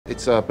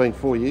It's been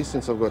 4 years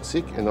since I've got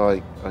sick, and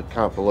I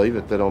can't believe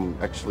it that I'm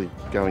actually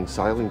going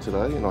sailing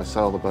today, and I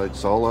sail the boat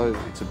solo.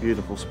 It's a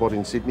beautiful spot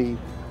in Sydney,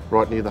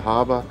 right near the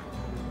harbour,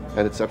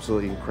 and it's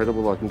absolutely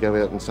incredible. I can go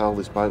out and sail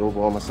this boat all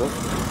by myself.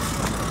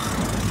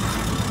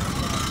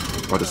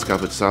 I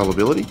discovered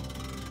Sailability.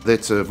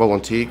 That's a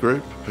volunteer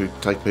group who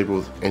take people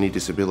with any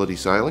disability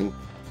sailing.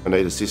 I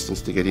need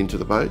assistance to get into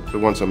the boat,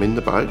 but once I'm in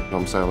the boat,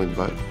 I'm sailing the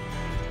boat,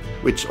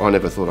 which I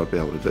never thought I'd be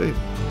able to do.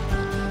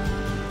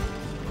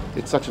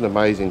 It's such an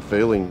amazing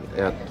feeling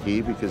out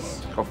here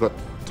because I've got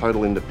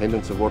total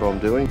independence of what I'm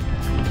doing.